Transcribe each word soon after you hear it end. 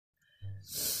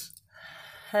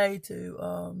hey to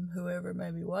whoever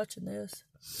may be watching this.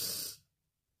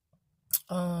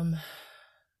 I've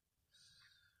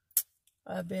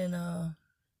been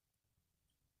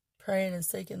praying and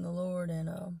seeking the Lord, and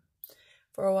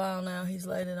for a while now He's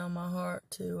laid it on my heart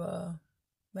to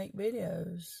make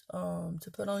videos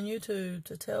to put on YouTube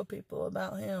to tell people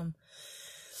about Him.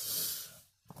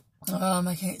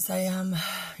 I can't say I'm,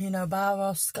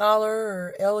 Bible scholar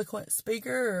or eloquent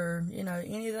speaker or,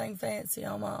 anything fancy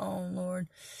on my own. Lord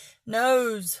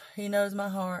knows, He knows my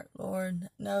heart. Lord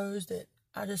knows that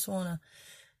I just want to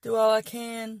do all I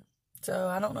can. So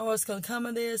I don't know what's going to come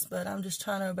of this, but I'm just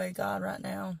trying to obey God right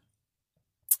now.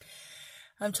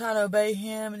 I'm trying to obey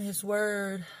Him and His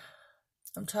word.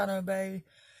 I'm trying to obey,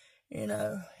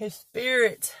 His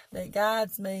Spirit that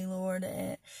guides me, Lord,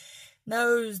 and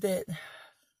knows that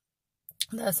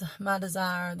that's my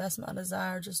desire. That's my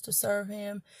desire, just to serve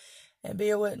Him and be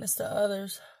a witness to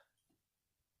others.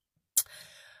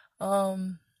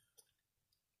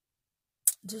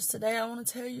 Just today I want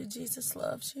to tell you, Jesus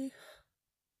loves you.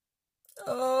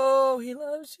 Oh, He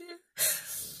loves you.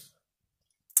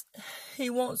 He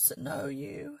wants to know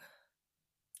you.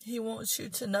 He wants you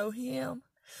to know Him.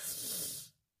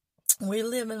 We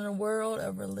live in a world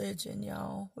of religion,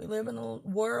 y'all. We live in a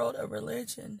world of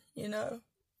religion,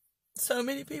 So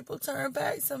many people turn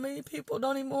back. So many people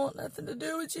don't even want nothing to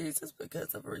do with Jesus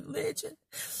because of religion.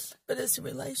 But it's a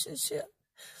relationship.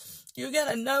 You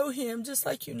got to know Him just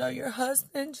like you know your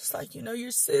husband, just like you know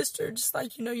your sister, just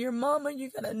like you know your mama. You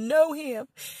got to know Him.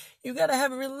 You got to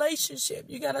have a relationship.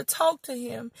 You got to talk to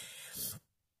Him.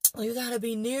 You got to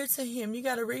be near to Him. You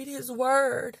got to read His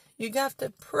word. You got to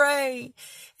pray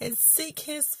and seek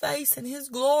His face and His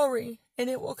glory. And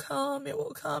it will come. It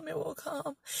will come. It will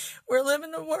come. We're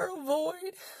living in a world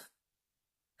void.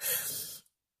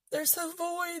 They're so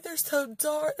void. They're so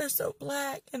dark. They're so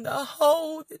black. And the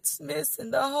hole that's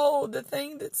missing, the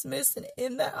thing that's missing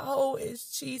in that hole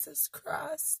is Jesus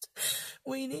Christ.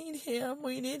 We need Him.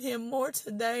 We need Him more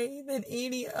today than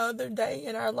any other day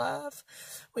in our life.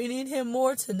 We need Him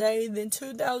more today than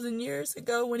 2,000 years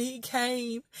ago when He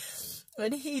came.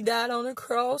 When He died on a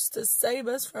cross to save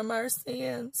us from our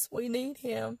sins. We need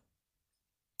Him.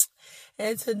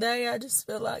 And today, I just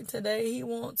feel like today He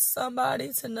wants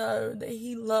somebody to know that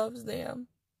He loves them.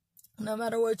 No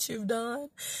matter what you've done,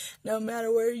 no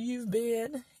matter where you've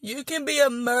been, you can be a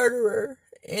murderer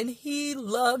and He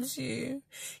loves you.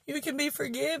 You can be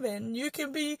forgiven. You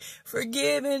can be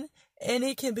forgiven and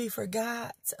it can be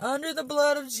forgot under the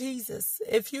blood of Jesus.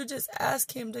 If you just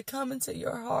ask Him to come into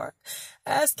your heart,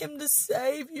 ask Him to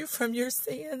save you from your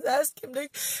sins. Ask Him to,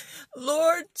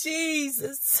 Lord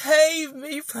Jesus, save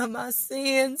me from my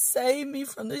sins. Save me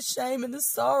from the shame and the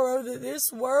sorrow that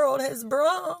this world has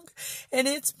brought. And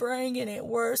it's bringing it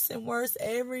worse and worse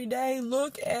every day.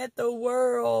 Look at the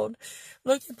world.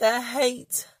 Look at the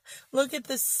hate. Look at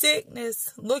the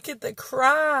sickness. Look at the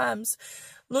crimes.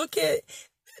 Look at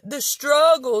the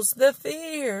struggles, the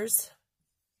fears.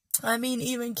 I mean,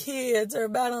 even kids are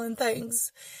battling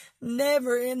things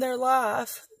never in their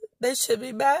life they should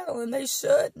be battling. They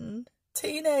shouldn't.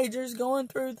 Teenagers going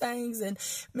through things and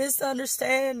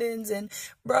misunderstandings and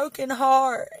broken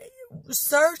heart,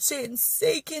 searching,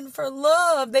 seeking for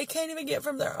love they can't even get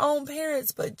from their own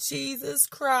parents, but Jesus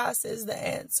Christ is the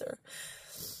answer.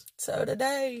 So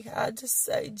today, I just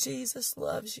say Jesus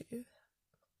loves you.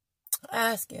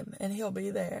 Ask Him and He'll be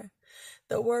there.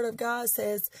 The Word of God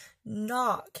says,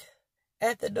 knock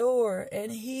at the door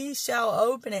and He shall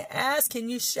open it. Ask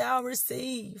and you shall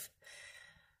receive.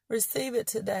 Receive it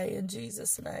today in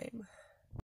Jesus' name.